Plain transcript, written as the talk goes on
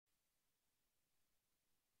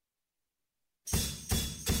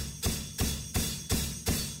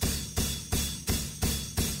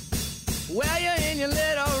Well, you're in your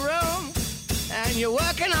little room and you're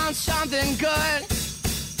working on something good.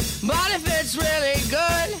 But if it's really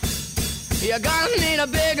good, you're gonna need a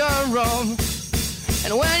bigger room.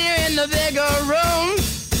 And when you're in the bigger room,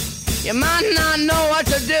 you might not know what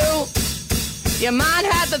to do. You might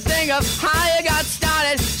have to think of how you got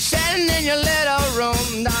started sitting in your little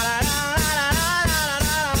room.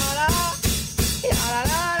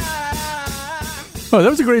 Oh, that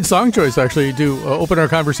was a great song choice, actually, to open our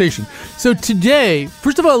conversation. So today,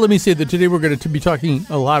 first of all, let me say that today we're going to be talking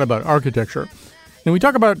a lot about architecture. And we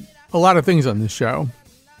talk about a lot of things on this show.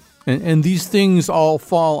 And these things all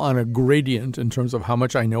fall on a gradient in terms of how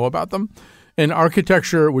much I know about them. And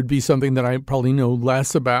architecture would be something that I probably know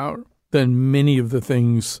less about than many of the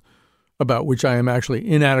things about which I am actually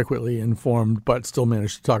inadequately informed, but still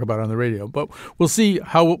manage to talk about on the radio. But we'll see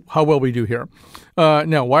how well we do here.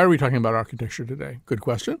 Now, why are we talking about architecture today? Good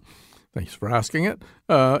question. Thanks for asking it.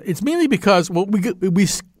 It's mainly because, well, we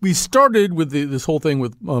started with this whole thing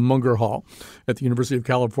with Munger Hall at the University of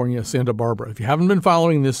California, Santa Barbara. If you haven't been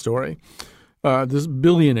following this story, this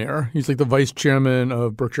billionaire, he's like the vice chairman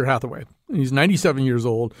of Berkshire Hathaway. He's 97 years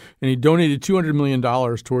old, and he donated $200 million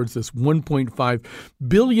towards this $1.5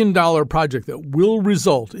 billion project that will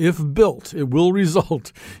result, if built, it will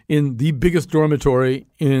result in the biggest dormitory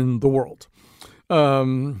in the world,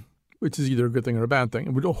 which is either a good thing or a bad thing.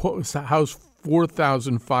 It would house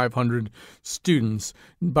 4,500 students.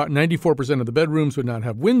 About 94% of the bedrooms would not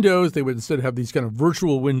have windows. They would instead have these kind of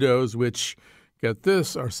virtual windows, which, get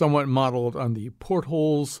this, are somewhat modeled on the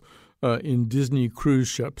portholes in Disney cruise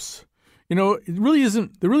ships. You know,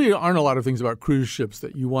 there really aren't a lot of things about cruise ships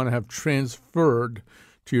that you want to have transferred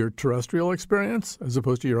to your terrestrial experience as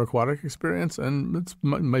opposed to your aquatic experience, and it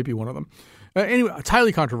might be one of them. Anyway, it's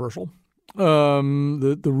highly controversial.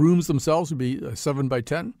 The rooms themselves would be 7 by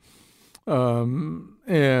 10.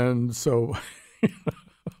 And so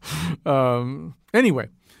anyway,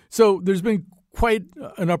 so there's been quite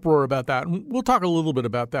an uproar about that. And we'll talk a little bit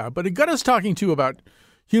about that. But it got us talking, too, about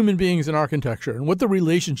human beings and architecture and what the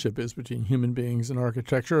relationship is between human beings and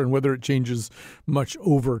architecture and whether it changes much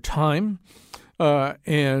over time.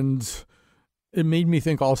 And it made me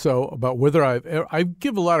think also about whether I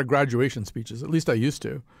give a lot of graduation speeches, at least I used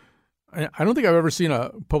to. I don't think I've ever seen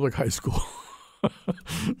a public high school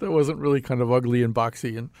that wasn't really kind of ugly and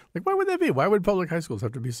boxy. And like, why would that be? Why would public high schools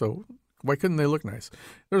have to be so? Why couldn't they look nice?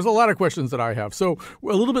 There's a lot of questions that I have. So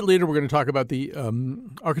a little bit later, we're going to talk about the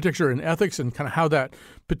architecture and ethics and kind of how that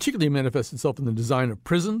particularly manifests itself in the design of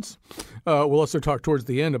prisons. We'll also talk towards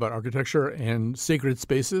the end about architecture and sacred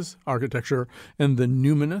spaces, architecture and the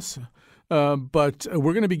numinous. But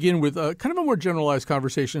we're going to begin with kind of a more generalized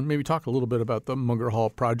conversation, maybe talk a little bit about the Munger Hall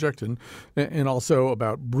project and also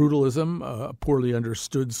about brutalism, a poorly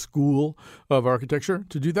understood school of architecture.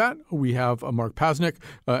 To do that, we have Mark Pasnick,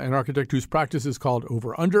 an architect whose practice is called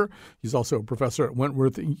Over Under. He's also a professor at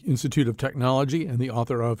Wentworth Institute of Technology and the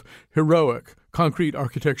author of Heroic: Concrete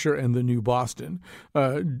Architecture and the New Boston.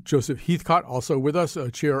 Joseph Heathcott, also with us,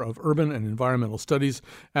 chair of Urban and Environmental Studies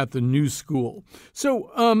at the New School. So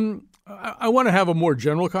I want to have a more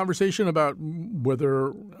general conversation about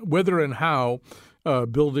whether and how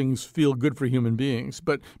buildings feel good for human beings.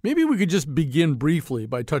 But maybe we could just begin briefly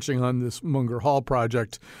by touching on this Munger Hall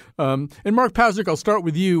project. And Mark Pasnick, I'll start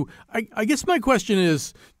with you. I guess my question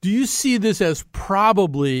is, do you see this as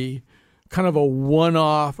probably kind of a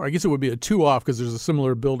one-off? I guess it would be a two-off because there's a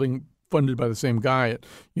similar building funded by the same guy at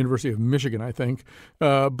University of Michigan, I think,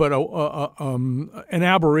 but an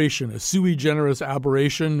aberration, a sui generis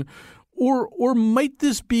aberration, or might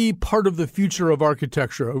this be part of the future of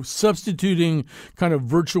architecture, of substituting kind of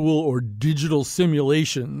virtual or digital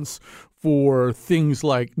simulations for things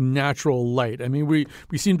like natural light? I mean, we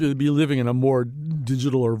seem to be living in a more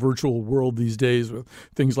digital or virtual world these days with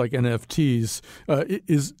things like NFTs.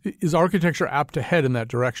 Is architecture apt to head in that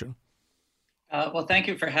direction? Well, thank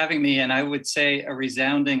you for having me. And I would say a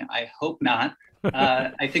resounding, I hope not.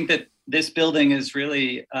 I think that this building is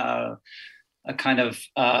really a kind of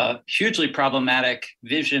hugely problematic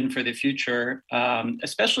vision for the future,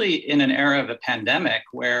 especially in an era of a pandemic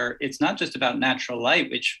where it's not just about natural light,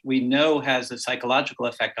 which we know has a psychological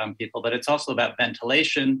effect on people, but it's also about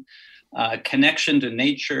ventilation, connection to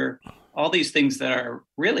nature, all these things that are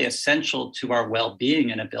really essential to our well-being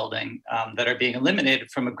in a building that are being eliminated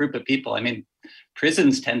from a group of people. I mean,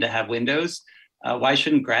 prisons tend to have windows. Why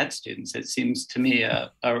shouldn't grad students? It seems to me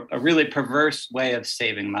a really perverse way of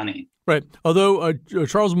saving money. Right. Although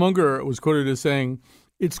Charles Munger was quoted as saying,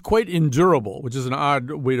 it's quite endurable, which is an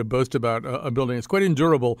odd way to boast about a building. It's quite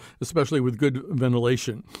endurable, especially with good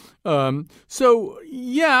ventilation. So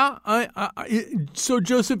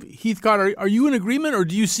Joseph Heathcott, are you in agreement, or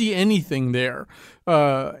do you see anything there?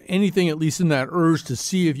 Anything, at least in that urge to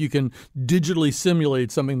see if you can digitally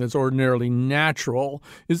simulate something that's ordinarily natural?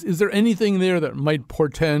 Is there anything there that might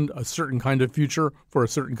portend a certain kind of future for a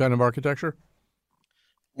certain kind of architecture?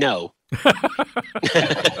 No.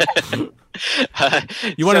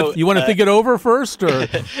 You want to think it over first, or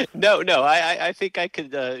no? I think I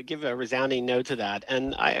could give a resounding no to that,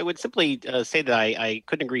 and I would simply say that I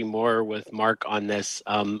couldn't agree more with Mark on this.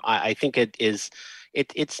 I think it is.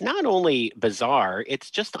 It's not only bizarre, it's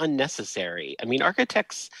just unnecessary. I mean,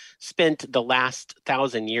 architects spent the last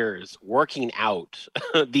 1,000 years working out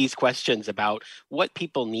these questions about what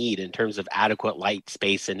people need in terms of adequate light,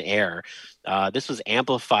 space, and air. This was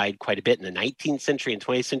amplified quite a bit in the 19th century and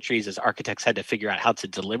 20th centuries as architects had to figure out how to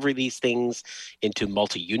deliver these things into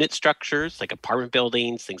multi-unit structures like apartment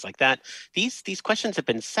buildings, things like that. These questions have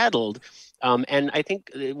been settled. And I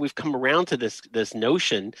think we've come around to this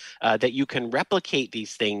notion that you can replicate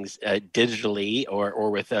these things digitally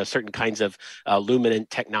or with certain kinds of luminant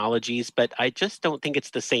technologies, but I just don't think it's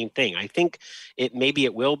the same thing. I think maybe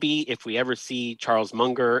it will be if we ever see Charles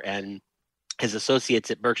Munger and his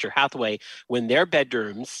associates at Berkshire Hathaway, when their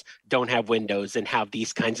bedrooms don't have windows and have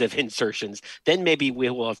these kinds of insertions, then maybe we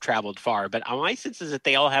will have traveled far. But my sense is that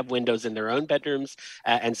they all have windows in their own bedrooms,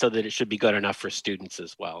 and so that it should be good enough for students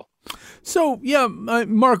as well. So,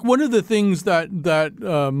 Mark, one of the things that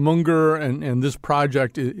Munger and this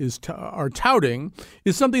project are touting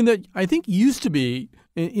is something that I think used to be,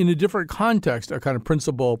 in a different context, a kind of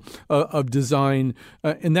principle of design,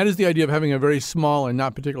 and that is the idea of having a very small and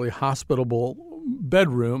not particularly hospitable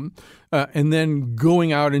bedroom, and then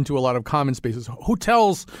going out into a lot of common spaces.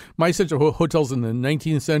 Hotels, my sense of hotels in the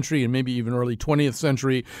 19th century and maybe even early 20th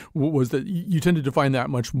century was that you tended to find that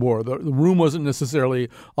much more. The room wasn't necessarily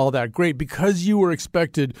all that great because you were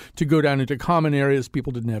expected to go down into common areas.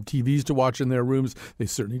 People didn't have TVs to watch in their rooms. They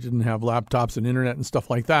certainly didn't have laptops and internet and stuff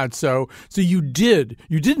like that. So you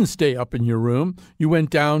didn't stay up in your room. You went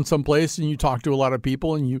down someplace and you talked to a lot of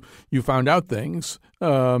people and you found out things.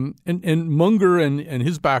 And Munger and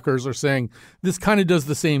his backers are saying this kind of does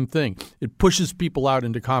the same thing. It pushes people out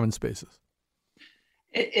into common spaces.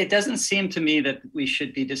 It doesn't seem to me that we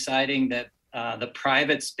should be deciding that the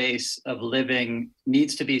private space of living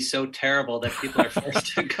needs to be so terrible that people are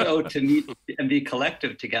forced to go to meet and be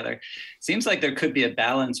collective together. It seems like there could be a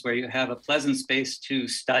balance where you have a pleasant space to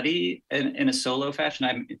study in a solo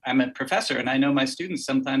fashion. I'm a professor, and I know my students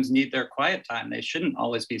sometimes need their quiet time. They shouldn't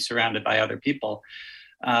always be surrounded by other people.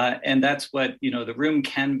 And that's what, the room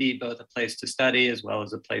can be, both a place to study as well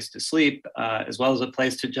as a place to sleep, as well as a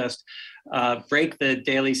place to just break the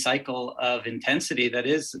daily cycle of intensity that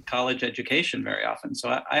is college education very often.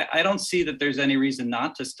 So I don't see that there's any reason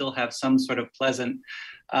not to still have some sort of pleasant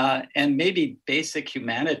and maybe basic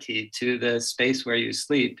humanity to the space where you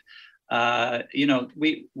sleep. I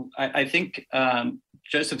think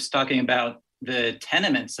Joseph's talking about the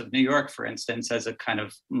tenements of New York, for instance, as a kind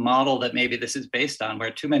of model that maybe this is based on,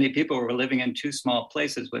 where too many people were living in too small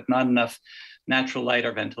places with not enough natural light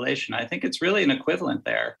or ventilation. I think it's really an equivalent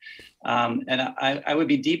there. And I would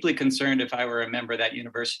be deeply concerned if I were a member of that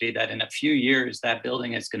university that in a few years that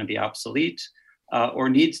building is going to be obsolete or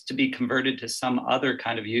needs to be converted to some other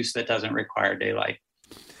kind of use that doesn't require daylight.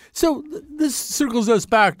 So this circles us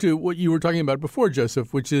back to what you were talking about before,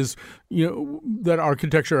 Joseph, which is, that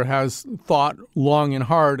architecture has thought long and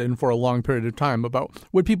hard and for a long period of time about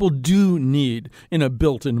what people do need in a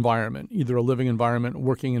built environment, either a living environment,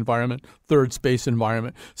 working environment, third space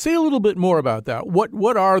environment. Say a little bit more about that.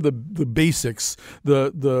 What are the basics,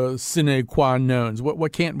 the sine qua nons?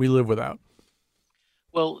 What can't we live without?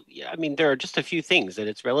 Well, yeah, I mean, there are just a few things, and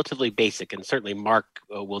it's relatively basic, and certainly Mark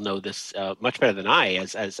will know this much better than I,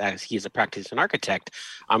 as he is a practicing architect.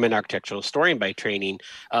 I'm an architectural historian by training,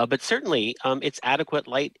 but certainly it's adequate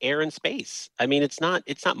light, air, and space. I mean, it's not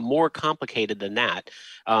more complicated than that.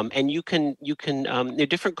 And you can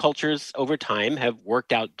different cultures over time have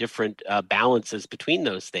worked out different balances between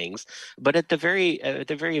those things. But at the very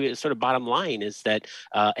sort of bottom line is that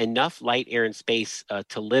enough light, air, and space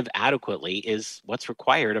to live adequately is what's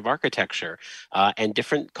required of architecture. And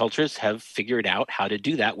different cultures have figured out how to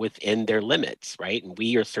do that within their limits, right? And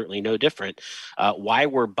we are certainly no different. Why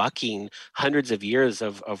we're bucking hundreds of years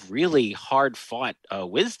of really hard-fought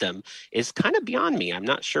wisdom is kind of beyond me. I'm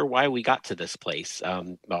not sure why we got to this place,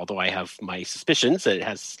 although I have my suspicions that it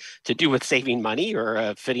has to do with saving money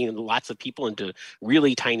or fitting lots of people into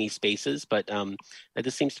really tiny spaces. But that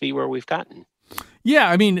just seems to be where we've gotten. Yeah,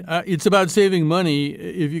 I mean, it's about saving money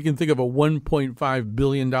if you can think of a $1.5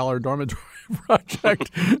 billion dormitory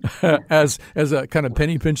project as a kind of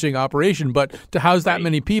penny pinching operation, but to house that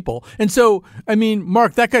many people. And so, I mean,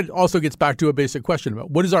 Mark, that also gets back to a basic question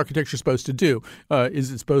about what is architecture supposed to do?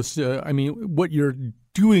 Is it supposed to, I mean, what you're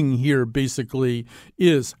doing here basically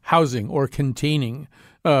is housing or containing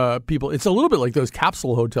people. It's a little bit like those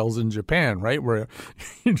capsule hotels in Japan, right, where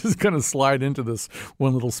you just kind of slide into this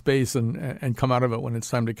one little space and come out of it when it's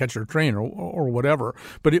time to catch your train or whatever.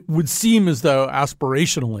 But it would seem as though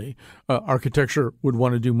aspirationally architecture would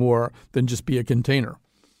want to do more than just be a container.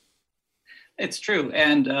 It's true.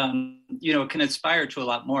 And, it can aspire to a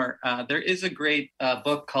lot more. There is a great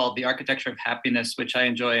book called The Architecture of Happiness, which I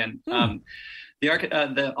enjoy. And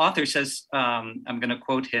the author says, I'm going to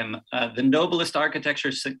quote him, the noblest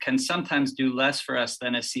architecture can sometimes do less for us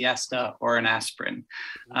than a siesta or an aspirin.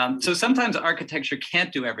 So sometimes architecture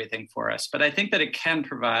can't do everything for us, but I think that it can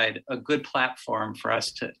provide a good platform for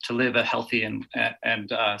us to live a healthy and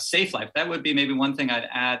safe life. That would be maybe one thing I'd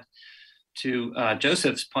add to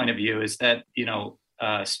Joseph's point of view is that,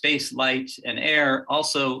 space, light, and air,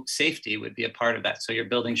 also safety would be a part of that. So your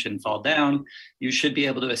building shouldn't fall down. You should be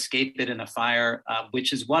able to escape it in a fire,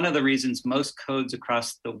 which is one of the reasons most codes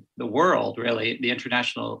across the world, really, the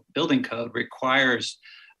International Building Code requires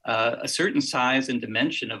a certain size and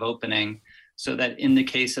dimension of opening so that in the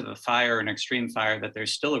case of a fire, an extreme fire, that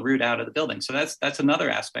there's still a route out of the building. So that's another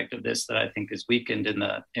aspect of this that I think is weakened in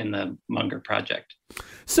the Munger project.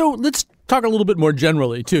 So let's talk a little bit more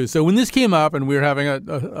generally, too. So when this came up and we were having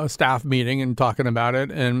a staff meeting and talking about it,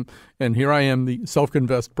 and here I am, the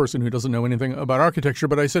self-confessed person who doesn't know anything about architecture,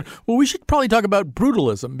 but I said, well, we should probably talk about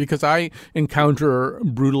brutalism because I encounter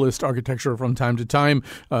brutalist architecture from time to time.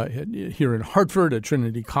 Here in Hartford at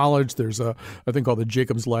Trinity College, there's a thing called the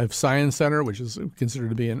Jacobs Life Science Center, which is considered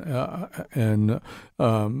to be an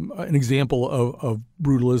example of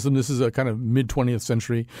brutalism. This is a kind of mid-20th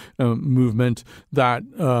century movement that,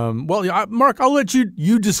 Mark, I'll let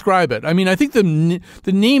you describe it. I mean, I think the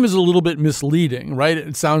name is a little bit misleading, right?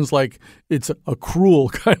 It sounds like it's a cruel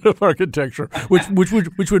kind of architecture, which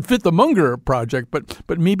would fit the Munger project,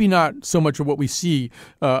 but maybe not so much of what we see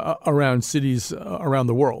around cities around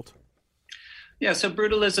the world. Yeah, so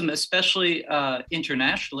brutalism, especially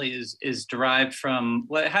internationally, is derived from,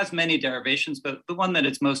 well, it has many derivations, but the one that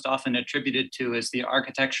it's most often attributed to is the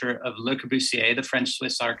architecture of Le Corbusier, the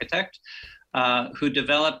French-Swiss architect, who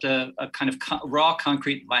developed a kind of raw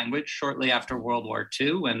concrete language shortly after World War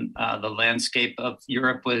II when the landscape of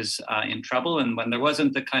Europe was in trouble and when there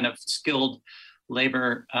wasn't the kind of skilled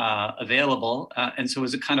labor available. And so it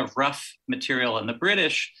was a kind of rough material. And the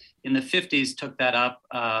British in the 50s took that up,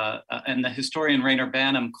 and the historian Rayner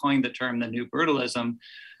Banham coined the term the New Brutalism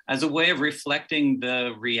as a way of reflecting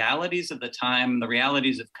the realities of the time, the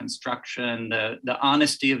realities of construction, the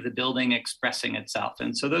honesty of the building expressing itself.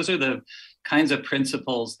 And so those are the kinds of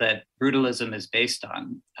principles that brutalism is based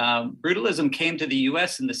on. Brutalism came to the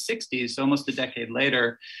US in the 60s, almost a decade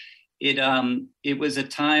later. It was a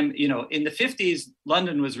time, in the 50s,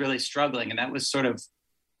 London was really struggling, and that was sort of,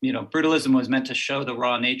 brutalism was meant to show the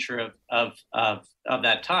raw nature of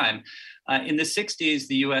that time. In the 60s,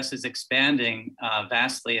 the US is expanding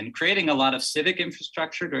vastly and creating a lot of civic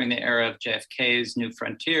infrastructure during the era of JFK's New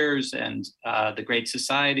Frontiers and the Great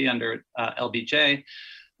Society under LBJ.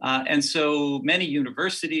 And so many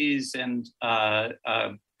universities and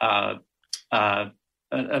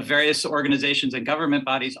various organizations and government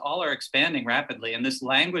bodies all are expanding rapidly. And this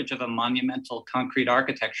language of a monumental concrete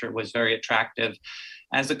architecture was very attractive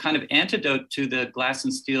as a kind of antidote to the glass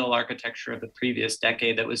and steel architecture of the previous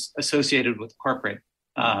decade that was associated with corporate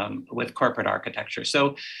architecture.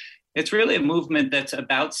 So it's really a movement that's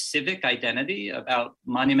about civic identity, about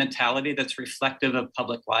monumentality that's reflective of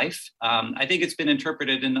public life. I think it's been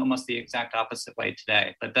interpreted in almost the exact opposite way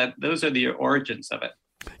today, but those are the origins of it.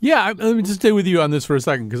 Yeah, let me just stay with you on this for a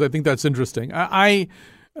second because I think that's interesting. I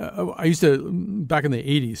used to, back in the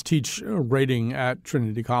 80s, teach writing at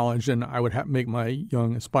Trinity College, and I would make my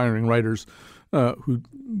young aspiring writers who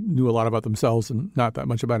knew a lot about themselves and not that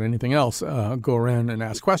much about anything else go around and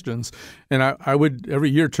ask questions. And I would every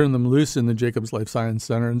year turn them loose in the Jacobs Life Science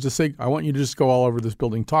Center and just say, I want you to just go all over this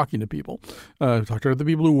building talking to people, talk to the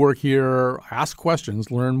people who work here, ask questions,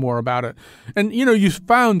 learn more about it. And, you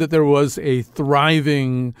found that there was a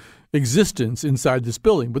thriving existence inside this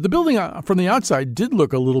building. But the building from the outside did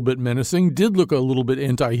look a little bit menacing, did look a little bit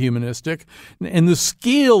anti-humanistic. And the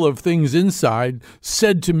scale of things inside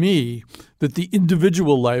said to me that the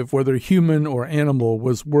individual life, whether human or animal,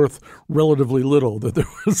 was worth relatively little, that there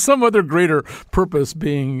was some other greater purpose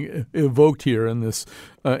being evoked here in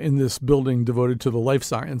this building devoted to the life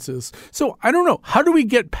sciences. So I don't know. How do we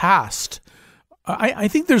get past? I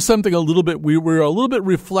think there's something a little bit, we're a little bit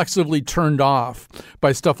reflexively turned off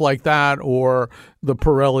by stuff like that, or the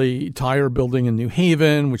Pirelli tire building in New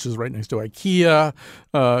Haven, which is right next to IKEA,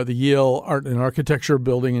 the Yale Art and Architecture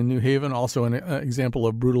building in New Haven, also an example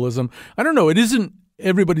of brutalism. I don't know. It isn't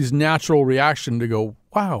everybody's natural reaction to go,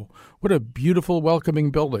 wow, what a beautiful, welcoming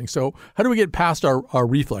building. So how do we get past our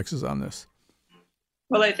reflexes on this?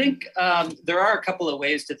 Well, I think there are a couple of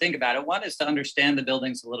ways to think about it. One is to understand the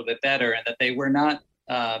buildings a little bit better, and that they were not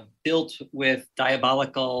built with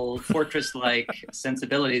diabolical fortress-like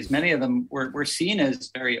sensibilities. Many of them were seen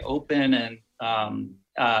as very open and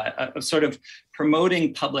sort of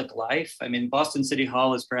promoting public life. I mean, Boston City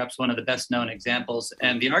Hall is perhaps one of the best known examples,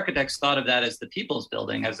 and the architects thought of that as the people's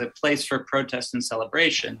building, as a place for protest and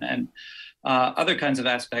celebration, and other kinds of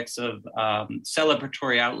aspects of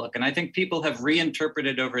celebratory outlook. And I think people have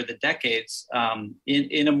reinterpreted over the decades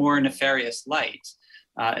in a more nefarious light,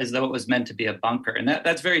 as though it was meant to be a bunker. And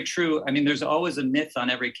that's very true. I mean, there's always a myth on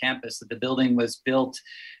every campus that the building was built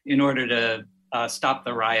in order to stop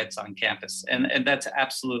the riots on campus. And that's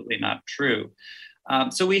absolutely not true.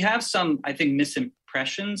 So we have some, I think,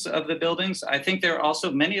 misimpressions of the buildings. I think there are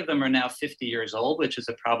also, many of them are now 50 years old, which is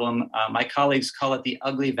a problem. My colleagues call it the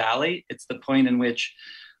ugly valley. It's the point in which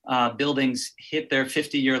buildings hit their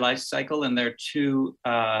 50-year life cycle, and they're too,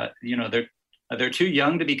 they're too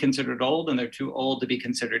young to be considered old, and they're too old to be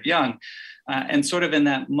considered young. And sort of in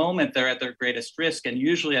that moment, they're at their greatest risk, and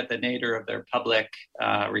usually at the nadir of their public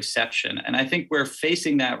reception. And I think we're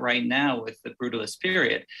facing that right now with the brutalist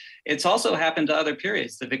period. It's also happened to other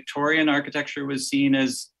periods. The Victorian architecture was seen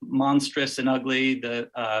as monstrous and ugly. The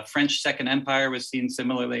French Second Empire was seen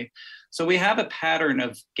similarly. So we have a pattern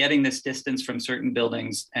of getting this distance from certain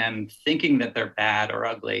buildings and thinking that they're bad or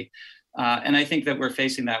ugly. And I think that we're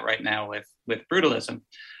facing that right now with brutalism.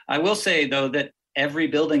 I will say, though, that every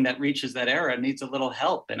building that reaches that era needs a little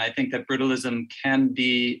help. And I think that brutalist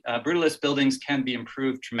buildings can be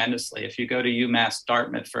improved tremendously. If you go to UMass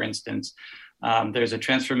Dartmouth, for instance, there's a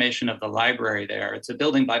transformation of the library there. It's a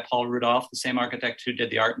building by Paul Rudolph, the same architect who did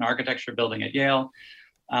the Art and Architecture building at Yale.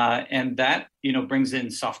 And that, brings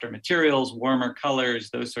in softer materials, warmer colors,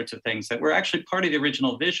 those sorts of things that were actually part of the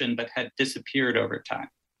original vision, but had disappeared over time.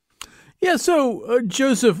 Yeah, so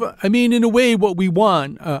Joseph, I mean, in a way, what we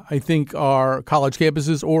want, I think, are college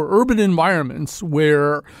campuses or urban environments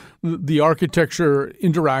where the architecture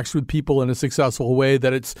interacts with people in a successful way,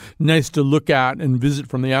 that it's nice to look at and visit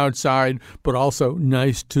from the outside, but also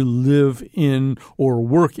nice to live in or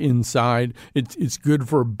work inside. It's good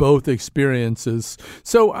for both experiences.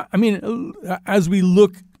 So, I mean, as we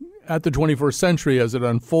look at the 21st century as it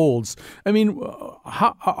unfolds, I mean,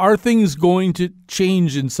 how, are things going to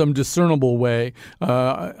change in some discernible way?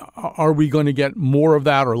 Are we going to get more of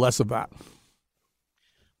that or less of that?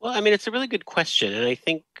 Well, I mean, it's a really good question. And I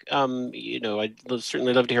think, I'd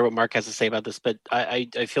certainly love to hear what Mark has to say about this, but I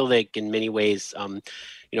feel like in many ways,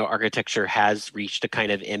 architecture has reached a kind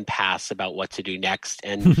of impasse about what to do next.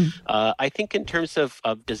 And I think in terms of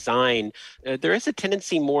design, there is a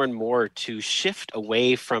tendency more and more to shift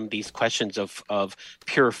away from these questions of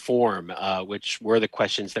pure form, which were the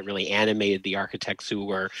questions that really animated the architects who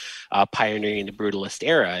were pioneering the brutalist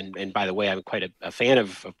era. And by the way, I'm quite a fan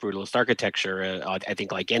of brutalist architecture. I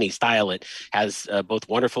think like any style, it has both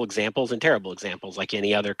wonderful examples and terrible examples, like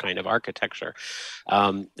any other kind of architecture.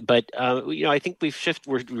 But I think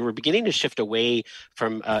we're beginning to shift away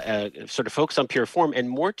from sort of focus on pure form and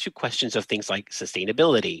more to questions of things like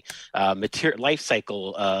sustainability, life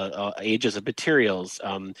cycle, ages of materials,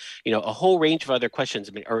 a whole range of other questions,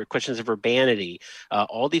 or questions of urbanity,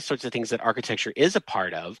 all these sorts of things that architecture is a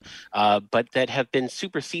part of, but that have been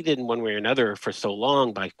superseded in one way or another for so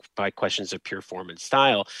long by questions of pure form and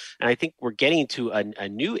style. And I think we're getting to a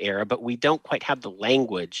new era, but we don't quite have the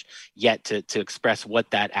language yet to express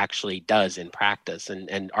what that actually does in practice.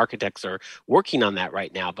 And architects are working on that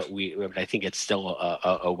right now, but I think it's still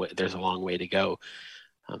there's a long way to go.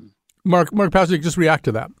 Mark Pasek, just react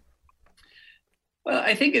to that. Well,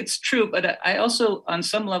 I think it's true, but I also, on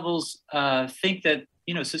some levels, think that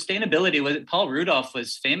sustainability. Paul Rudolph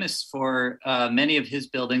was famous for many of his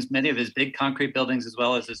buildings, many of his big concrete buildings, as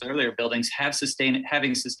well as his earlier buildings,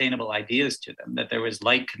 having sustainable ideas to them. That there was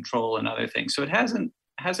light control and other things. So it hasn't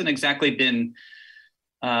exactly been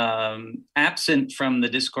absent from the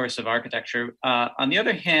discourse of architecture. On the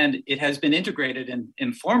other hand, it has been integrated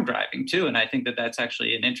in form driving too, and I think that that's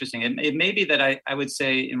actually an interesting. It may be that I would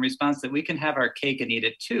say in response that we can have our cake and eat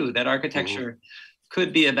it too. That architecture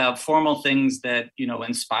could be about formal things that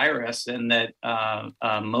inspire us and that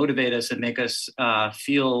motivate us and make us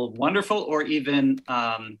feel wonderful, or even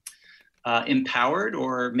empowered,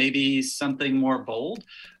 or maybe something more bold.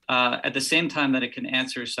 At the same time that it can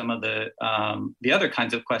answer some of the other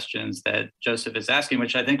kinds of questions that Joseph is asking,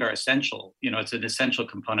 which I think are essential. It's an essential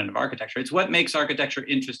component of architecture. It's what makes architecture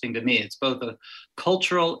interesting to me. It's both a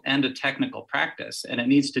cultural and a technical practice, and it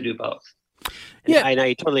needs to do both. Yeah, and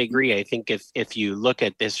I totally agree. I think if you look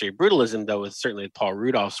at the history of brutalism, though, with certainly Paul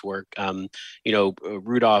Rudolph's work,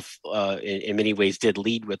 Rudolph in many ways did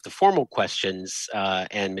lead with the formal questions,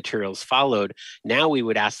 and materials followed. Now we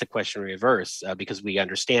would ask the question in reverse, because we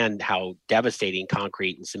understand how devastating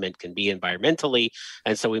concrete and cement can be environmentally,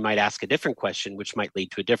 and so we might ask a different question, which might lead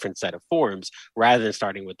to a different set of forms, rather than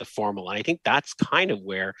starting with the formal. And I think that's kind of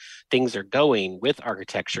where things are going with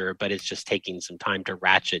architecture, but it's just taking some time to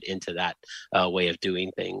ratchet into that way of doing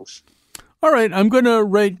things. All right. I'm going to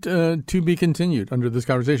rate to be continued under this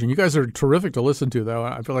conversation. You guys are terrific to listen to, though.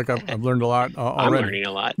 I feel like I've learned a lot already. I'm learning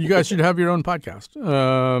a lot. You guys should have your own podcast.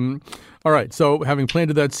 All right. So having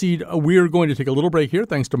planted that seed, we're going to take a little break here.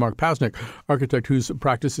 Thanks to Mark Pasnick, architect whose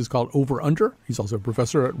practice is called Over Under. He's also a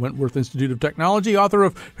professor at Wentworth Institute of Technology, author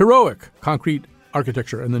of Heroic Concrete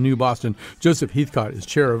Architecture and the New Boston. Joseph Heathcott is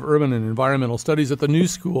chair of urban and environmental studies at the New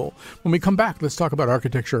School. When we come back, let's talk about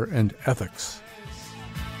architecture and ethics.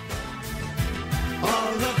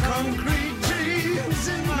 All the concrete dreams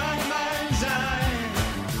in my mind's eye,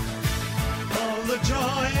 all the joy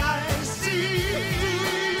I see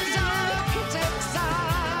is architect's eyes.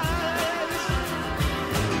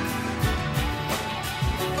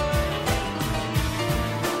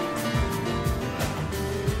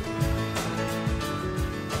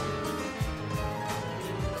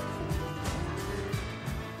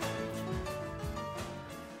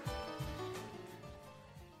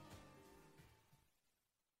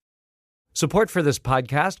 Support for this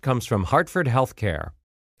podcast comes from Hartford Healthcare.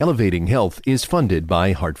 Elevating Health is funded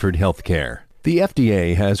by Hartford Healthcare. The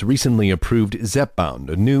FDA has recently approved Zepbound,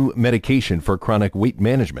 a new medication for chronic weight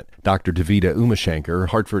management. Dr. Davida Umashankar,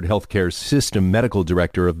 Hartford Healthcare's System Medical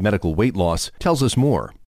Director of Medical Weight Loss, tells us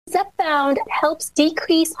more. Zepbound helps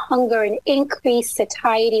decrease hunger and increase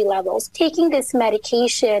satiety levels. Taking this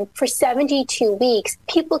medication for 72 weeks,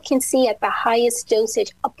 people can see at the highest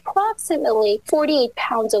dosage approximately 48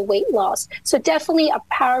 pounds of weight loss. So definitely a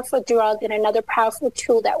powerful drug and another powerful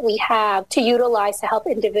tool that we have to utilize to help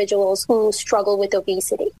individuals who struggle with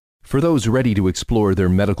obesity. For those ready to explore their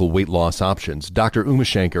medical weight loss options, Dr.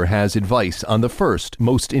 Umashankar has advice on the first,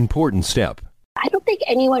 most important step. I don't think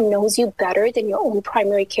anyone knows you better than your own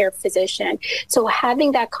primary care physician. So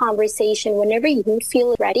having that conversation whenever you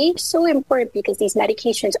feel ready is so important, because these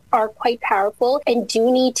medications are quite powerful and do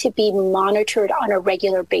need to be monitored on a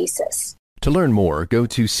regular basis. To learn more, go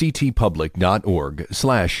to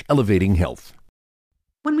ctpublic.org/elevatinghealth.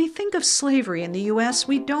 When we think of slavery in the U.S.,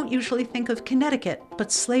 we don't usually think of Connecticut,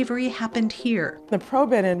 but slavery happened here. The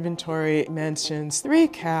probate inventory mentions 3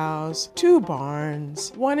 cows, 2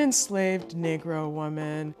 barns, 1 enslaved Negro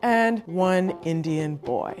woman, and 1 Indian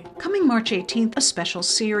boy. Coming March 18th, a special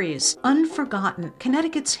series, Unforgotten,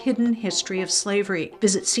 Connecticut's Hidden History of Slavery.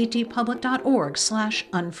 Visit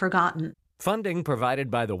ctpublic.org/unforgotten. Funding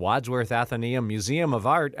provided by the Wadsworth Atheneum Museum of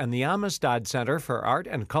Art and the Amistad Center for Art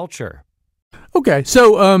and Culture. Okay,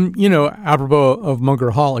 so, apropos of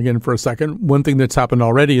Munger Hall again for a second, one thing that's happened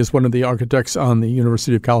already is one of the architects on the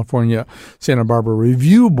University of California Santa Barbara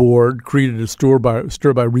Review Board created a stir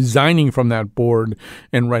by resigning from that board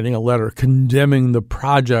and writing a letter condemning the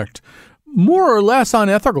project more or less on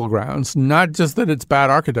ethical grounds, not just that it's bad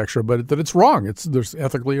architecture, but that it's wrong. There's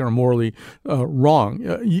ethically or morally wrong.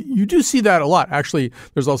 You do see that a lot. Actually,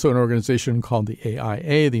 there's also an organization called the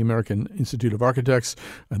AIA, the American Institute of Architects.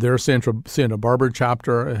 Their Santa Barbara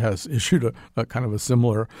chapter has issued a kind of a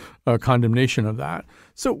similar condemnation of that.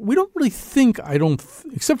 So we don't really think,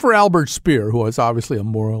 except for Albert Speer, who is obviously a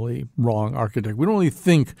morally wrong architect, we don't really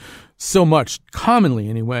think so much, commonly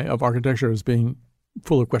anyway, of architecture as being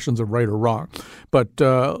full of questions of right or wrong. But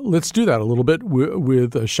let's do that a little bit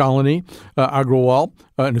with Shalini Agrawal,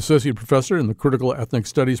 an associate professor in the Critical Ethnic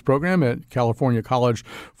Studies program at California College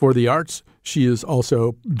for the Arts. She is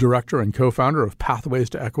also director and co-founder of Pathways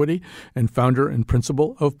to Equity and founder and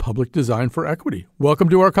principal of Public Design for Equity. Welcome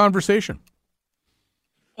to our conversation.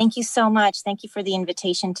 Thank you so much. Thank you for the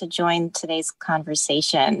invitation to join today's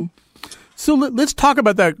conversation. So let's talk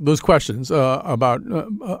about those questions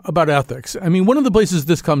about ethics. I mean, one of the places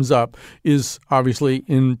this comes up is obviously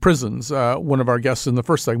in prisons. One of our guests in the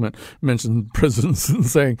first segment mentioned prisons and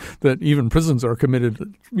saying that even prisons are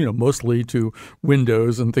committed, mostly to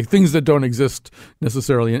windows and things that don't exist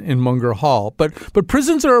necessarily in Munger Hall. But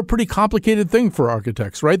prisons are a pretty complicated thing for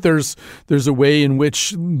architects, right? There's a way in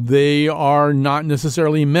which they are not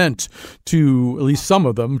necessarily meant to, at least some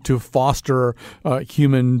of them, to foster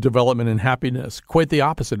human development and happiness. Quite the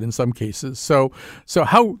opposite in some cases. So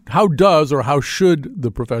how does or how should the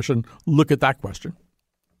profession look at that question?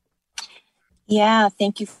 Yeah,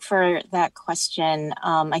 thank you for that question.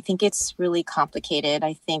 I think it's really complicated.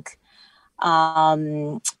 I think,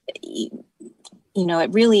 it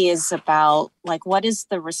really is about what is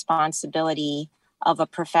the responsibility of a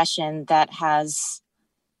profession that has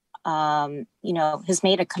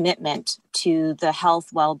made a commitment to the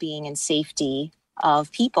health, well-being, and safety of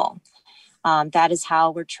people. That is how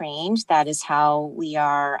we're trained. That is how we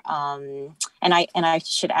are. And I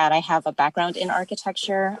should add, I have a background in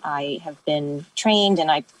architecture. I have been trained and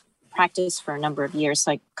I practiced for a number of years.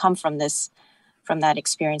 So I come from that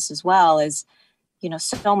experience as well. Is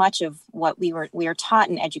so much of what we are taught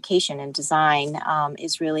in education and design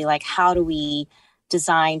is really how do we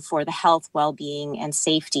design for the health, well-being, and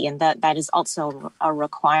safety, and that is also a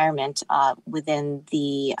requirement within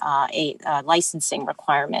the licensing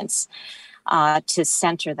requirements to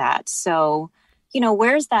center that. So,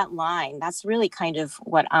 where's that line? That's really kind of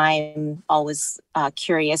what I'm always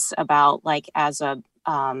curious about, as a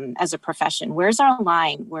profession. Where's our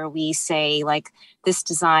line where we say this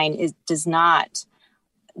design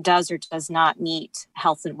does or does not meet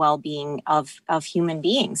health and well-being of human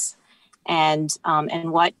beings? And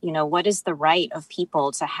what is the right of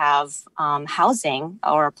people to have housing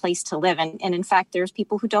or a place to live? And in fact, there's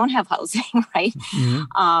people who don't have housing, right?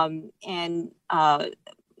 Mm-hmm.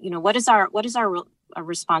 What is our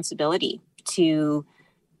responsibility to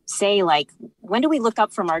say, when do we look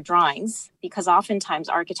up from our drawings? Because oftentimes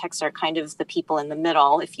architects are kind of the people in the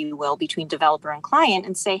middle, if you will, between developer and client,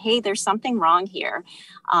 and say, hey, there's something wrong here.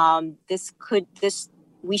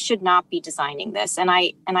 We should not be designing this. And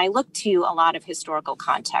I look to a lot of historical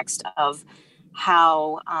context of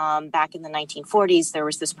how back in the 1940s, there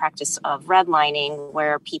was this practice of redlining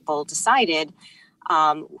where people decided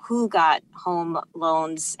who got home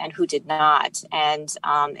loans and who did not. And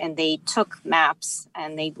they took maps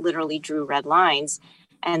and they literally drew red lines.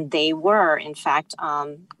 And they were, in fact,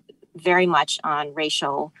 very much on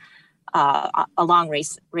along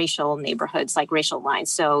racial neighborhoods, racial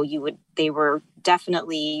lines. So they were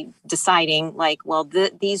definitely deciding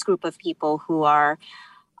these group of people who are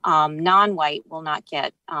non-white will not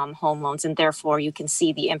get home loans, and therefore you can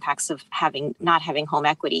see the impacts of not having home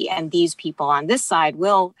equity. And these people on this side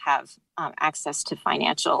will have access to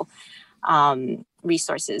financial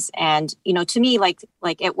resources. And to me,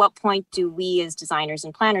 at what point do we as designers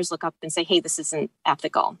and planners look up and say, hey, this isn't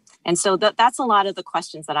ethical? And so that's a lot of the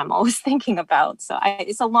questions that I'm always thinking about. So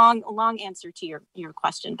it's a long answer to your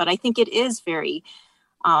question, but I think it is very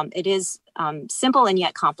simple and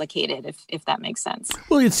yet complicated, if that makes sense.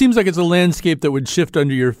 Well, it seems like it's a landscape that would shift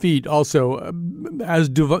under your feet also as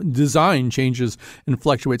design changes and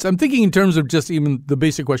fluctuates. I'm thinking in terms of just even the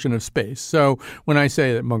basic question of space. So when I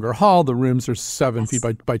say that Munger Hall, the rooms are 7 feet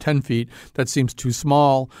by 10 feet, that seems too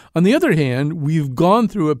small. On the other hand, we've gone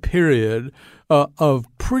through a period of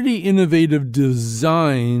pretty innovative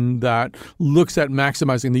design that looks at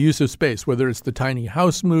maximizing the use of space, whether it's the tiny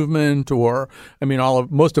house movement or,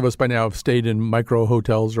 most of us by now have stayed in micro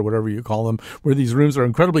hotels or whatever you call them, where these rooms are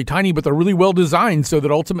incredibly tiny, but they're really well designed so that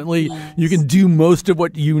ultimately you can do most of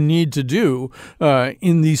what you need to do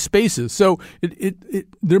in these spaces. So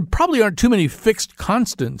there probably aren't too many fixed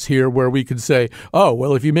constants here where we could say, oh,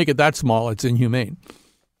 well, if you make it that small, it's inhumane.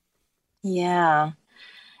 Yeah.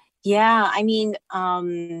 Yeah,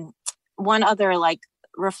 one other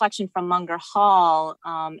reflection from Munger Hall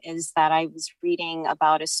is that I was reading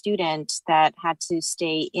about a student that had to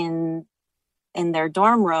stay in their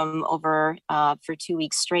dorm room over for 2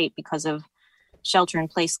 weeks straight because of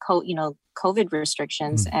shelter-in-place COVID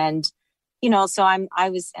restrictions, and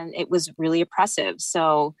and it was really oppressive.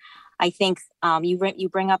 So I think you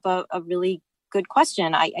bring up a really good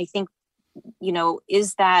question. I think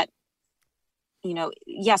is that.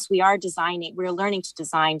 Yes, we're learning to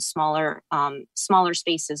design smaller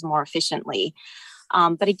spaces more efficiently.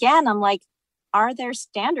 But again, I'm are there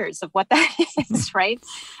standards of what that is, right?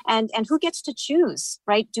 And who gets to choose,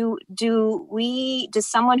 right? Does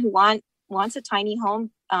someone who wants a tiny home?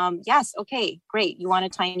 Yes. Okay, great. You want a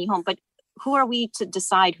tiny home, but who are we to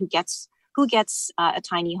decide who gets who gets a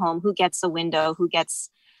tiny home, who gets a window, who gets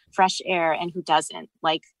fresh air, and who doesn't.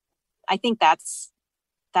 Like, I think that's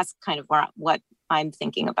kind of what I'm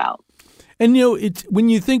thinking about. And, it's when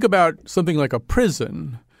you think about something like a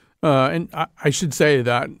prison, and I should say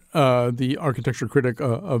that the architecture critic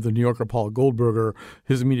of the New Yorker, Paul Goldberger,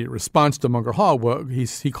 his immediate response to Munger Hall,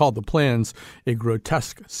 he called the plans a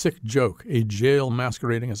grotesque, sick joke, a jail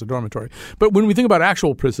masquerading as a dormitory. But when we think about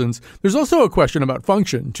actual prisons, there's also a question about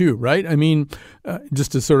function too, right? I mean,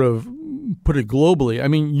 just to sort of put it globally, I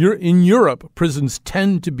mean, in Europe, prisons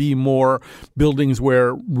tend to be more buildings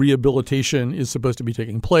where rehabilitation is supposed to be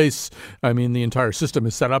taking place. I mean, the entire system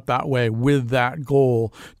is set up that way with that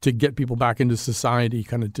goal to get people back into society,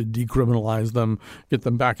 kind of to decriminalize them, get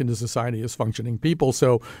them back into society as functioning people.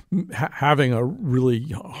 So having a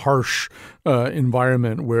really harsh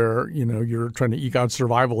environment where, you're trying to eke out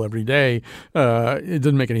survival every day, it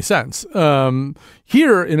doesn't make any sense.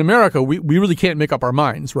 Here in America, we really can't make up our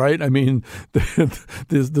minds, right? I mean, the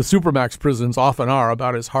Supermax prisons often are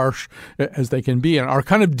about as harsh as they can be and are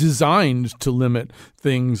kind of designed to limit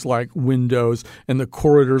things like windows, and the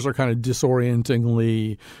corridors are kind of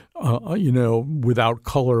disorientingly, without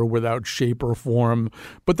color, without shape or form.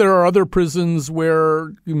 But there are other prisons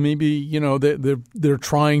where maybe, they're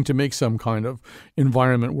trying to make some kind of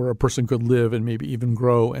environment where a person could live and maybe even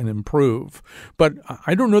grow and improve. But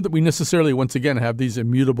I don't know that we necessarily, once again, have these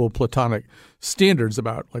immutable Platonic standards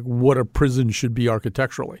about like what a prison should be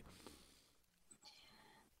architecturally.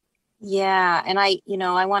 Yeah. And I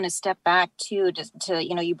want to step back too, just to,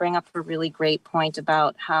 you bring up a really great point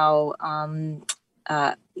about how,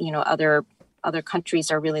 other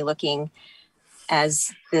countries are really looking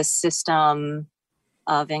as this system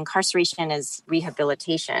of incarceration as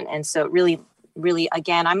rehabilitation. And so really,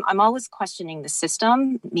 again, I'm always questioning the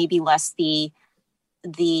system, maybe less the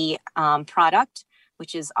product,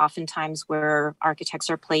 which is oftentimes where architects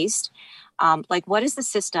are placed. Like, what is the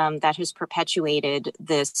system that has perpetuated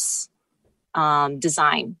this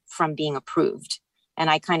design from being approved? And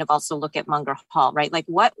I kind of also look at Munger Hall, right? Like,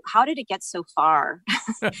 how did it get so far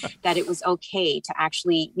that it was okay to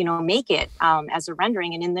actually, make it as a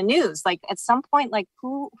rendering and in the news? Like, at some point, like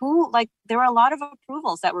who, like, there were a lot of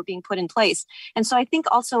approvals that were being put in place. And so I think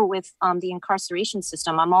also with the incarceration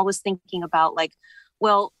system, I'm always thinking about like,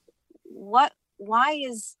 well, what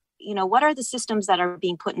are the systems that are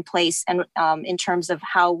being put in place, and in terms of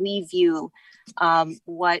how we view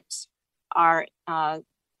what our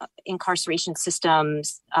incarceration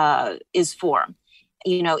systems is for?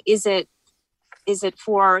 Is it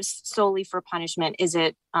for solely for punishment? Is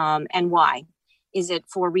it and why? Is it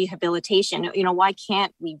for rehabilitation? Why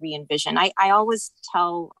can't we re-envision? I always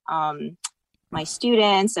tell my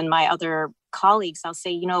students and my other colleagues, I'll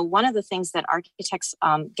say, one of the things that architects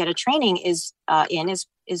get a training is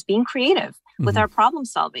being creative with our problem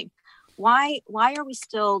solving. Why are we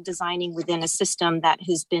still designing within a system that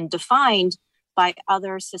has been defined by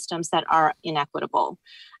other systems that are inequitable?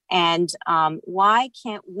 And why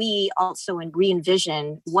can't we also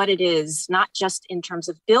re-envision what it is, not just in terms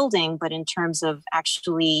of building, but in terms of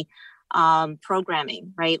actually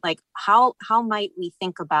programming, right? Like how might we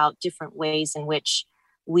think about different ways in which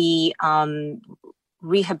we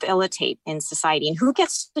rehabilitate in society, and who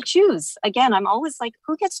gets to choose? Again, I'm always like,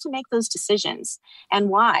 who gets to make those decisions and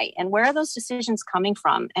why, and where are those decisions coming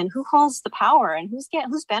from, and who holds the power, and who's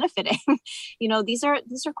benefiting? These are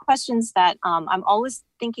questions that I'm always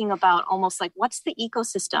thinking about, almost like, what's the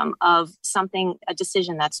ecosystem of a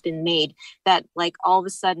decision that's been made that like all of a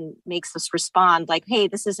sudden makes us respond like, hey,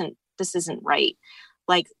 this isn't right.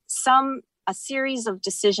 Like a series of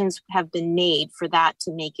decisions have been made for that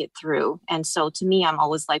to make it through. And so to me, I'm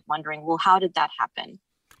always like wondering, well, how did that happen?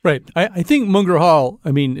 Right. I think Munger Hall,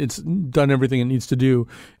 I mean, it's done everything it needs to do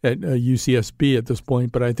at UCSB at this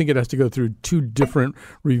point, but I think it has to go through two different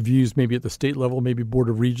reviews, maybe at the state level, maybe Board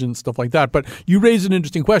of Regents, stuff like that. But you raise an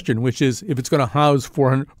interesting question, which is if it's going to house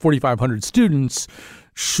 4,500 students,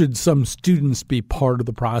 should some students be part of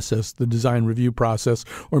the process, the design review process,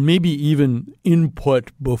 or maybe even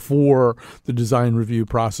input before the design review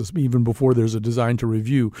process, even before there's a design to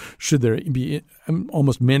review? Should there be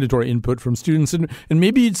almost mandatory input from students? And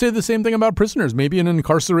maybe you'd say the same thing about prisoners. Maybe an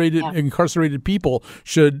incarcerated people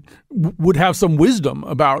would have some wisdom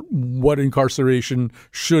about what incarceration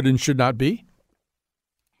should and should not be.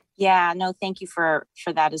 Yeah, no, thank you for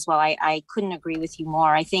that as well. I couldn't agree with you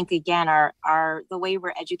more. I think, again, our the way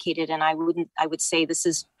we're educated, and I would say this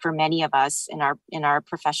is for many of us in our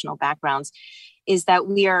professional backgrounds, is that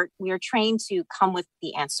we are trained to come with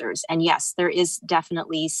the answers. And yes, there is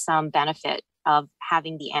definitely some benefit of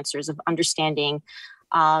having the answers, of understanding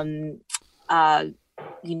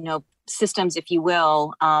systems, if you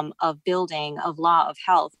will, of building, of law, of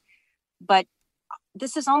health. But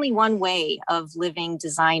this is only one way of living,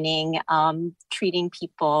 designing, treating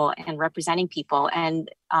people and representing people. And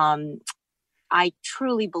I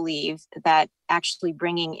truly believe that actually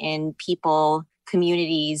bringing in people,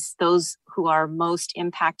 communities, those who are most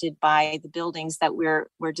impacted by the buildings that we're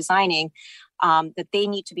designing, that they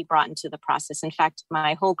need to be brought into the process. In fact,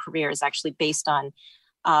 my whole career is actually based on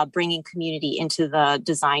bringing community into the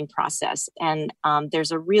design process. And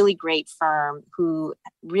there's a really great firm who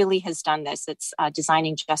really has done this. It's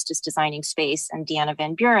Designing Justice, Designing Space. And Deanna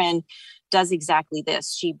Van Buren does exactly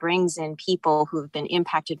this. She brings in people who have been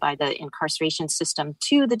impacted by the incarceration system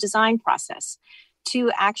to the design process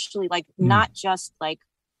to actually not just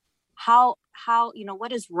how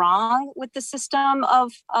what is wrong with the system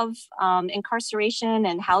of incarceration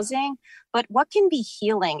and housing, but what can be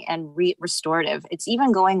healing and restorative. It's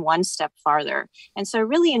even going one step farther. And so I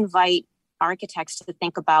really invite architects to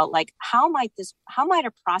think about how might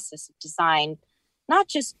a process of design not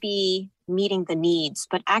just be meeting the needs,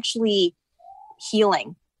 but actually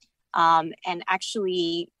healing, and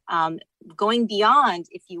actually going beyond,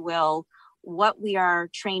 if you will, what we are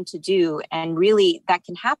trained to do. And really that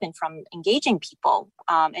can happen from engaging people.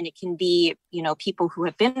 And it can be, people who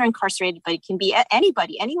have been incarcerated, but it can be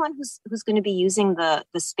anybody, anyone who's going to be using the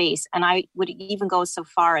space. And I would even go so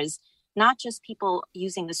far as not just people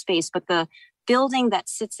using the space, but the building that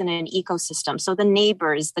sits in an ecosystem. So the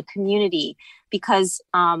neighbors, the community, because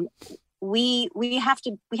we have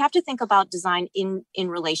to think about design in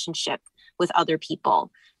relationship with other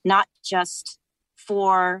people, not just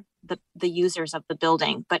for the users of the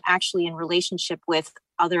building, but actually in relationship with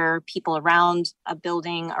other people around a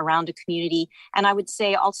building, around a community. And I would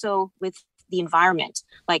say also with the environment,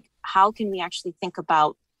 how can we actually think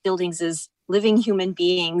about buildings as living human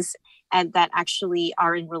beings and that actually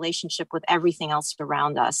are in relationship with everything else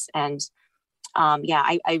around us. And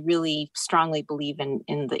I really strongly believe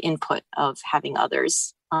in the input of having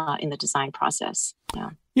others in the design process.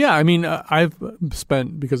 Yeah, I mean, I've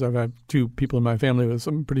spent, because I've had two people in my family with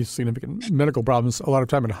some pretty significant medical problems, a lot of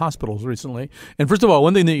time in hospitals recently. And first of all,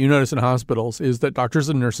 one thing that you notice in hospitals is that doctors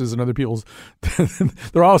and nurses and other people,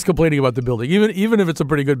 they're always complaining about the building, even if it's a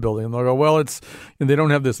pretty good building. And they'll go, well, they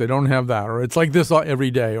don't have this, they don't have that, or it's like this every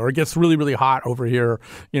day, or it gets really, really hot over here,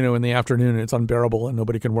 in the afternoon, and it's unbearable and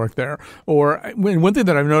nobody can work there. Or one thing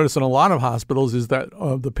that I've noticed in a lot of hospitals is that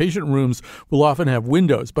the patient rooms will often have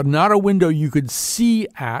windows, but not a window you could see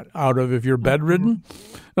out of if you're bedridden.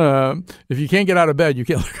 If you can't get out of bed, you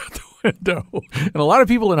can't look out the window. And a lot of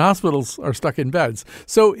people in hospitals are stuck in beds.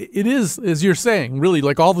 So it is, as you're saying, really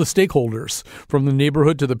all the stakeholders, from the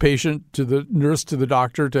neighborhood to the patient, to the nurse, to the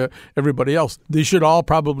doctor, to everybody else, they should all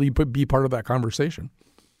probably be part of that conversation.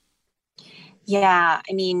 Yeah,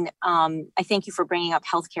 I mean, I thank you for bringing up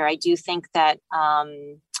healthcare. I do think that,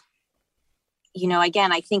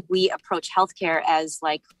 again, I think we approach healthcare as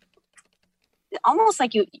almost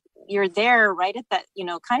like you're there right at that,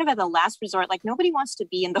 kind of at the last resort. Nobody wants to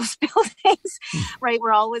be in those buildings, right?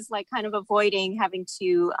 We're always kind of avoiding having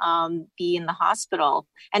to be in the hospital.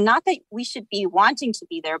 And not that we should be wanting to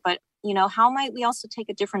be there, but how might we also take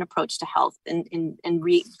a different approach to health and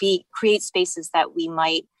create spaces that we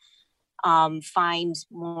might find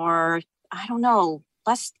more,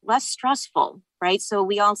 less stressful, right? So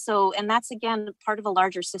we also, and that's again part of a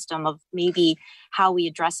larger system of maybe how we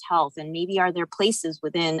address health, and maybe are there places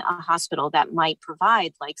within a hospital that might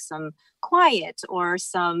provide some quiet or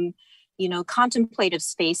some, contemplative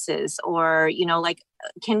spaces, or,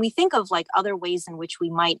 can we think of other ways in which we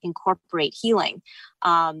might incorporate healing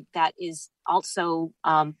that is also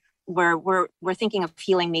where we're thinking of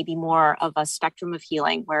healing, maybe more of a spectrum of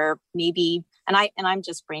healing, where maybe, and I'm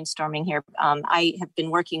just brainstorming here. I have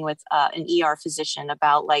been working with an ER physician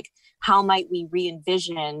about how might we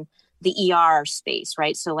re-envision the ER space,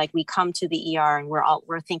 right? So we come to the ER and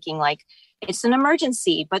we're thinking it's an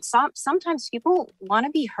emergency, but sometimes people want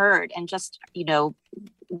to be heard and just,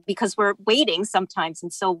 because we're waiting sometimes.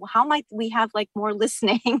 And so how might we have more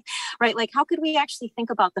listening, right? How could we actually think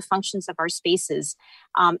about the functions of our spaces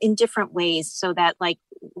in different ways, so that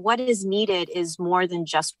what is needed is more than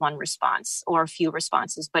just one response or a few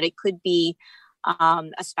responses, but it could be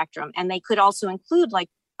a spectrum. And they could also include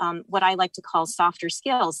what I like to call softer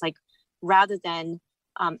skills, rather than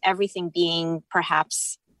everything being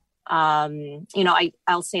perhaps, I'll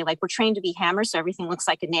say we're trained to be hammers, so everything looks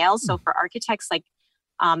like a nail. So for architects,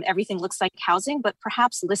 everything looks like housing, but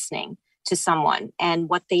perhaps listening to someone and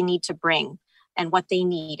what they need to bring and what they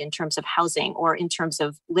need in terms of housing, or in terms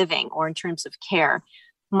of living, or in terms of care.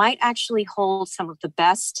 might actually hold some of the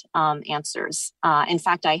best answers. In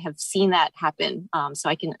fact, I have seen that happen. So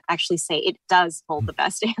I can actually say it does hold the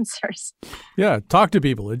best answers. Yeah, talk to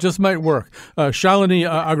people. It just might work. Shalini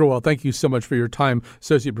Agrawal, thank you so much for your time.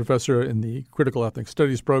 Associate Professor in the Critical Ethnic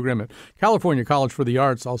Studies program at California College for the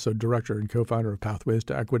Arts, also Director and Co-founder of Pathways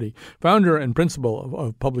to Equity, Founder and Principal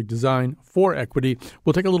of Public Design for Equity.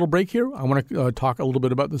 We'll take a little break here. I want to talk a little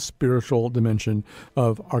bit about the spiritual dimension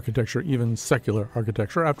of architecture, even secular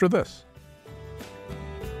architecture, after this.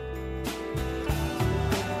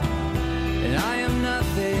 And I am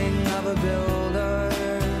nothing of a builder,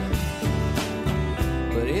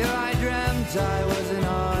 but here I dreamt I was an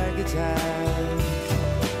architect,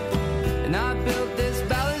 and I built this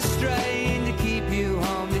balustrade to keep you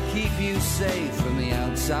home, to keep you safe from the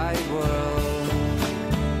outside world.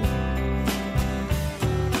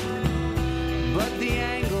 But the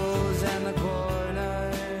angles and the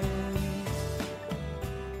corners,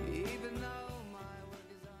 even though my work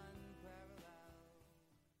is unparalleled.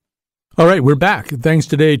 All right, we're back. Thanks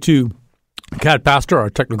today to Kat Pastor, our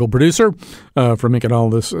technical producer, for making all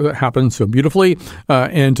this happen so beautifully,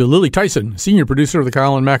 and to Lily Tyson, senior producer of the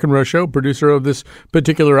Colin McEnroe Show, producer of this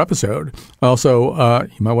particular episode. Also,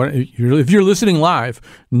 you might want, if you're listening live,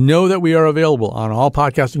 know that we are available on all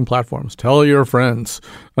podcasting platforms. Tell your friends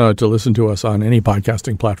to listen to us on any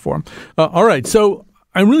podcasting platform. All right, so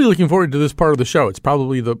I'm really looking forward to this part of the show. It's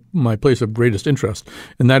probably my place of greatest interest,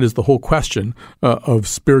 and that is the whole question of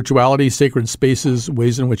spirituality, sacred spaces,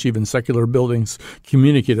 ways in which even secular buildings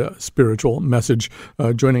communicate a spiritual message.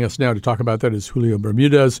 Joining us now to talk about that is Julio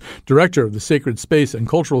Bermudez, Director of the Sacred Space and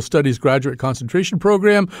Cultural Studies Graduate Concentration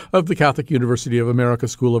Program of the Catholic University of America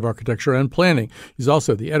School of Architecture and Planning. He's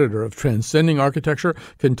also the editor of Transcending Architecture,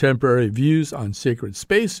 Contemporary Views on Sacred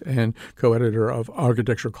Space, and co-editor of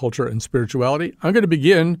Architecture, Culture, and Spirituality. I'm going to begin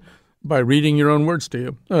by reading your own words to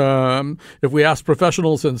you. If we ask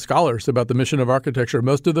professionals and scholars about the mission of architecture,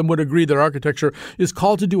 most of them would agree that architecture is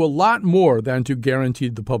called to do a lot more than to guarantee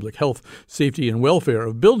the public health, safety, and welfare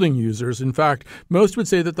of building users. In fact, most would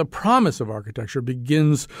say that the promise of architecture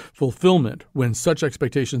begins fulfillment when such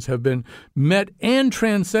expectations have been met and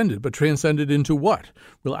transcended. But transcended into what?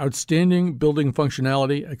 Will outstanding building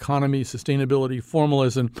functionality, economy, sustainability,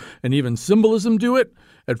 formalism, and even symbolism do it?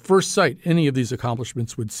 At first sight, any of these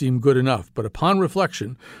accomplishments would seem good enough, but upon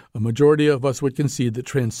reflection, a majority of us would concede that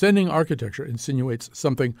transcending architecture insinuates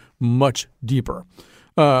something much deeper.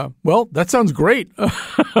 Well, that sounds great.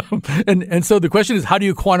 and so the question is, how do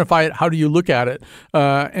you quantify it? How do you look at it?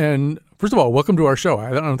 And first of all, welcome to our show.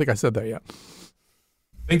 I don't think I said that yet.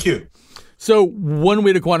 Thank you. So one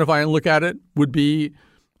way to quantify and look at it would be,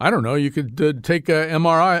 I don't know, you could take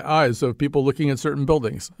MRIs of people looking at certain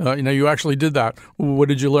buildings. You actually did that. What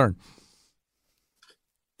did you learn?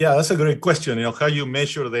 Yeah, that's a great question. How you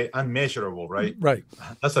measure the unmeasurable, right? Right.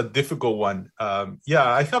 That's a difficult one.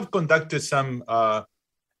 I have conducted some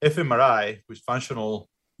fMRI, which functional,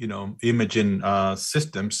 imaging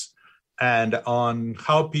systems, and on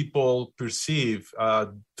how people perceive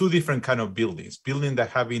two different kind of buildings that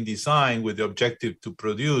have been designed with the objective to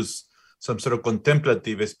produce some sort of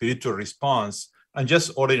contemplative spiritual response, and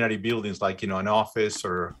just ordinary buildings like, an office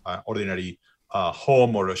or ordinary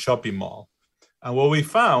home or a shopping mall. And what we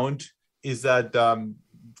found is that,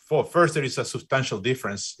 first, there is a substantial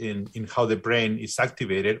difference in how the brain is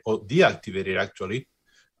activated or deactivated, actually.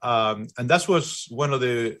 And that was one of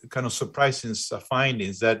the kind of surprising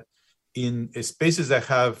findings, that in spaces that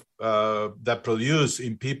have that produce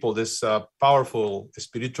in people this powerful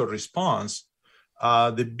spiritual response,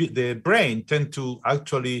 the brain tend to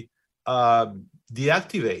actually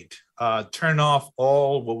deactivate, turn off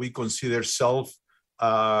all what we consider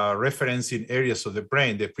self-referencing areas of the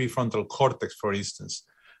brain, the prefrontal cortex, for instance.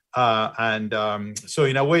 So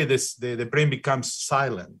in a way, the brain becomes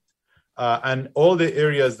silent. And all the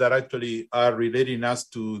areas that actually are relating us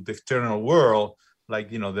to the external world,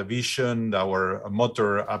 like, the vision, our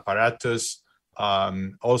motor apparatus,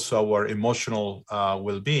 also our emotional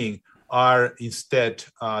well-being, are instead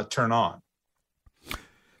turned on.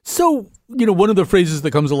 So, one of the phrases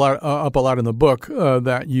that comes up a lot in the book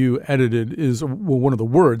that you edited is, one of the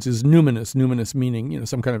words is numinous. Numinous meaning,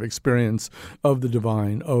 some kind of experience of the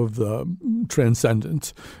divine, of the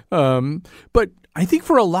transcendent. But I think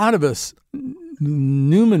for a lot of us,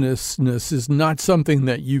 numinousness is not something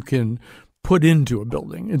that you can put into a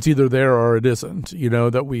building. It's either there or it isn't.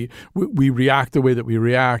 That we react the way that we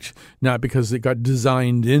react, not because it got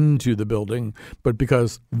designed into the building, but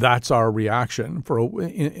because that's our reaction for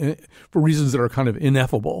reasons that are kind of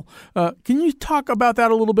ineffable. Can you talk about that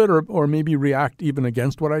a little bit, or maybe react even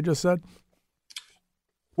against what I just said?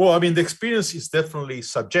 Well, I mean, the experience is definitely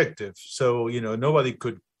subjective. So, nobody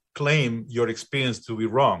could claim your experience to be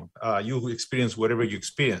wrong. You experience whatever you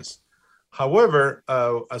experience. However,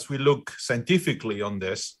 as we look scientifically on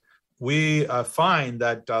this, we find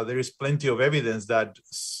that there is plenty of evidence that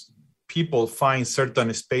people find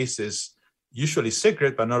certain spaces, usually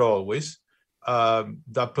secret, but not always,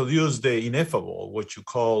 that produce the ineffable, what you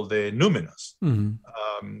call the numinous.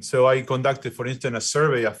 So I conducted, for instance, a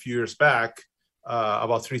survey a few years back.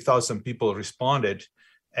 About 3,000 people responded.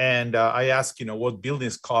 And I asked, what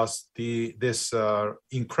buildings cause this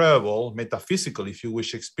incredible, metaphysical, if you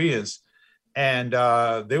wish, experience. And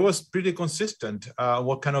they was pretty consistent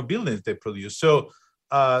what kind of buildings they produce. So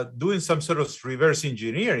doing some sort of reverse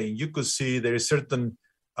engineering, you could see there is certain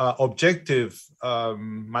objective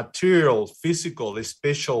material, physical,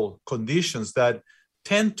 spatial conditions that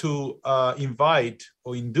tend to invite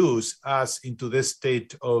or induce us into this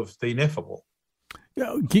state of the ineffable.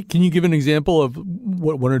 Can you give an example of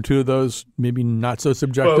what one or two of those maybe not so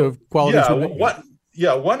subjective qualities?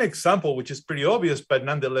 One example, which is pretty obvious, but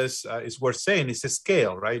nonetheless is worth saying, is a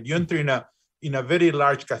scale, right? You enter in a very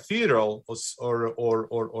large cathedral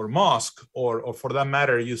or mosque, or for that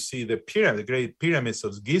matter, you see the great pyramids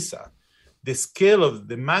of Giza. The scale of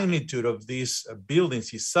the magnitude of these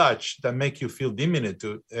buildings is such that make you feel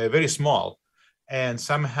diminutive, very small, and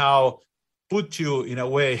somehow put you in a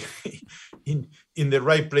way in the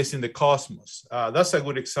right place in the cosmos. That's a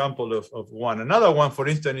good example of one. Another one, for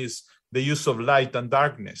instance, is the use of light and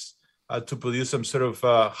darkness to produce some sort of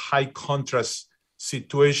high contrast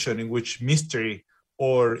situation in which mystery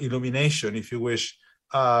or illumination, if you wish,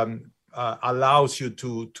 allows you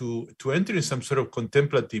to enter in some sort of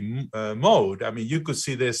contemplative mode. I mean, you could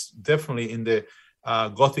see this definitely in the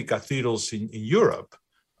Gothic cathedrals in Europe.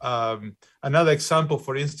 Another example,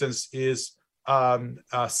 for instance, is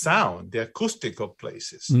sound, the acoustic of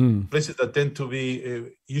places. Places that tend to be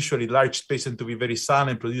usually large space and to be very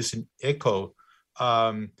silent, producing echo,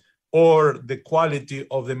 or the quality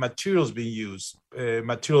of the materials being used.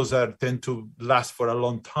 Materials that tend to last for a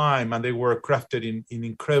long time, and they were crafted in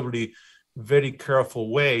incredibly very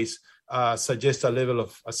careful ways, suggest a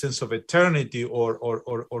sense of eternity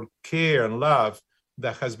or care and love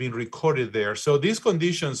that has been recorded there. So these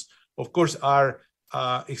conditions, of course, are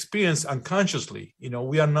experienced unconsciously.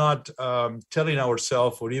 We are not telling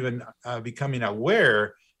ourselves or even becoming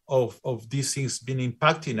aware of these things being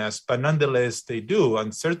impacting us, but nonetheless they do,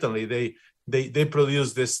 and certainly they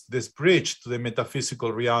produce this bridge to the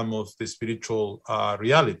metaphysical realm of the spiritual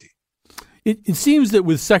reality. It seems that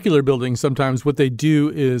with secular buildings, sometimes what they do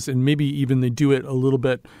is, and maybe even they do it a little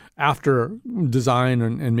bit after design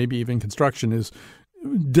and maybe even construction, is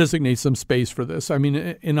designate some space for this. I mean,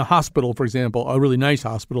 in a hospital, for example, a really nice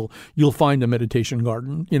hospital, you'll find a meditation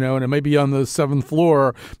garden, and it might be on the 7th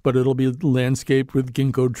floor, but it'll be landscaped with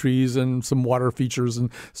ginkgo trees and some water features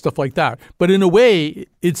and stuff like that. But in a way,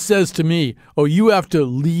 it says to me, you have to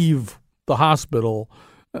leave the hospital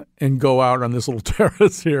and go out on this little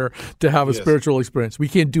terrace here to have a spiritual experience. We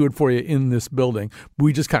can't do it for you in this building.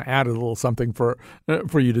 We just kind of added a little something for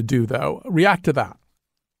you to do, though. React to that.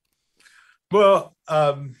 Well,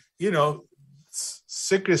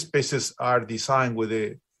 sacred spaces are designed with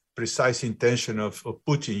a precise intention of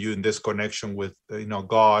putting you in this connection with,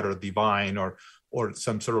 God or divine or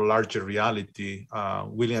some sort of larger reality.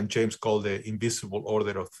 William James called the invisible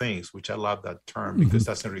order of things, which I love that term because it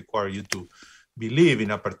doesn't require you to believe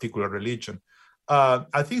in a particular religion.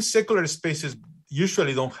 I think secular spaces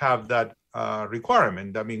usually don't have that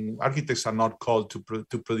requirement. I mean, architects are not called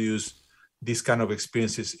to produce these kind of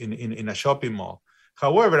experiences in a shopping mall.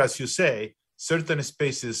 However, as you say, certain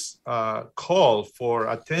spaces call for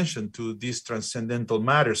attention to these transcendental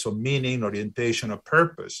matters of meaning, orientation, or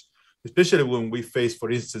purpose, especially when we face, for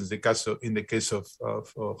instance, in the case of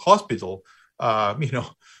hospital,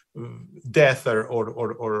 death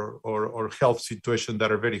or health situations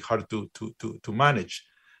that are very hard to manage.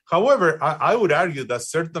 However, I would argue that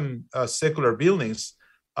certain secular buildings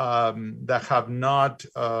that have not,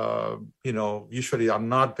 usually are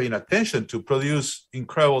not paying attention to produce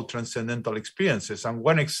incredible transcendental experiences. And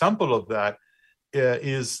one example of that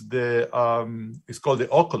is it's called the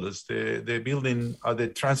Oculus, the building at the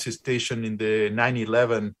transit station in the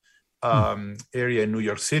 9/11 area in New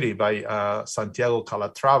York City by Santiago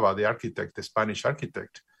Calatrava, the Spanish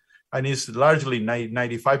architect. And it's largely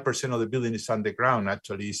 95% of the building is underground.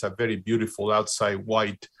 Actually, it's a very beautiful outside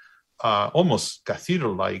white, almost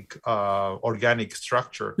cathedral-like organic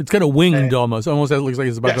structure. It's kind of winged almost. Almost it looks like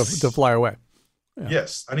it's about to fly away. Yeah.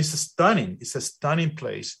 Yes, and it's a stunning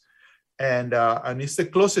place. And it's the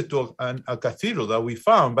closest to a cathedral that we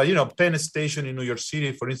found. But, Penn Station in New York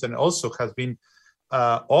City, for instance, also has been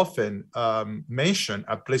often mentioned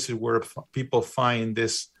as places where people find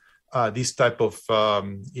this type of,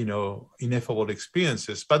 ineffable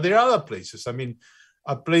experiences. But there are other places. I mean,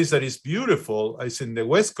 a place that is beautiful is in the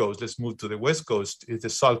West Coast. Let's move to the West Coast. Is the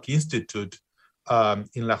Salk Institute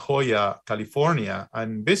in La Jolla, California.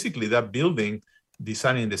 And basically that building,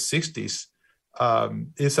 designed in the 60s,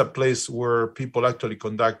 is a place where people actually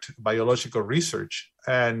conduct biological research.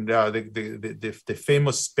 And the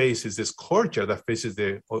famous space is this courtyard that faces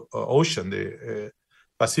the ocean, the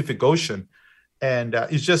Pacific Ocean. And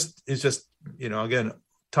it's just, again,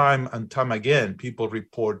 time and time again, people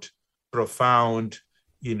report profound,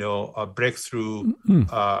 breakthrough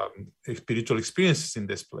spiritual experiences in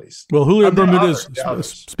this place. Well, Julio Bermudez,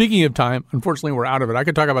 speaking of time, unfortunately, we're out of it. I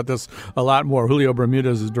could talk about this a lot more. Julio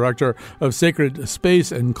Bermudez is Director of Sacred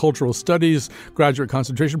Space and Cultural Studies, Graduate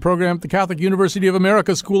Concentration Program at the Catholic University of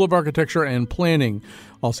America School of Architecture and Planning.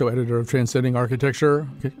 Also editor of Transcending Architecture,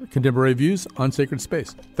 Contemporary Views on Sacred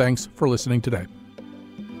Space. Thanks for listening today.